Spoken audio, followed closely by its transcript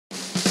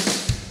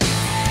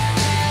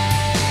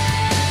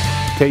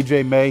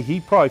KJ Maye, he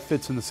probably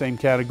fits in the same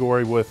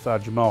category with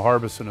Jamel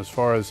Harbison as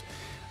far as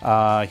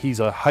he's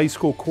a high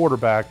school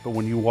quarterback, but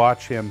when you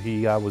watch him,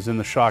 he was in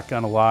the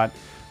shotgun a lot,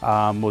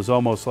 was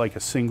almost like a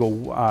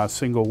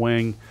single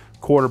wing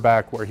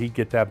quarterback where he'd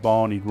get that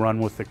ball and he'd run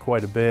with it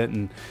quite a bit.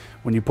 And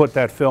when you put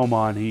that film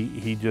on,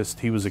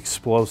 he was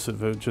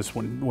explosive. It just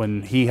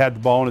when he had the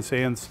ball in his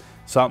hands,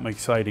 something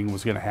exciting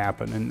was going to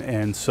happen.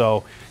 And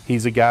so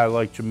he's a guy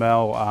like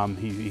Jamel.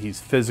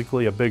 He's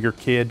physically a bigger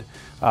kid.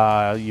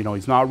 You know,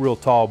 he's not real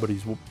tall, but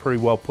he's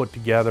pretty well put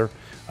together.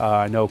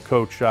 I know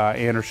Coach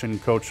Anderson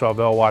and Coach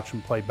Sauvel watched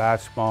him play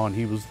basketball, and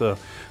he was the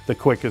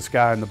quickest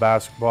guy in the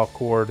basketball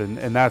court,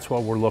 and that's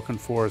what we're looking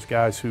for, is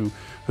guys who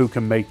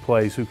can make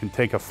plays, who can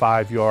take a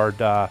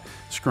 5-yard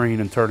screen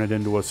and turn it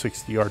into a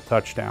 60-yard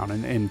touchdown.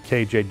 And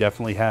KJ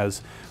definitely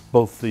has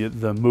both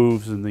the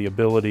moves and the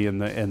ability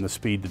and the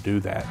speed to do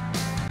that.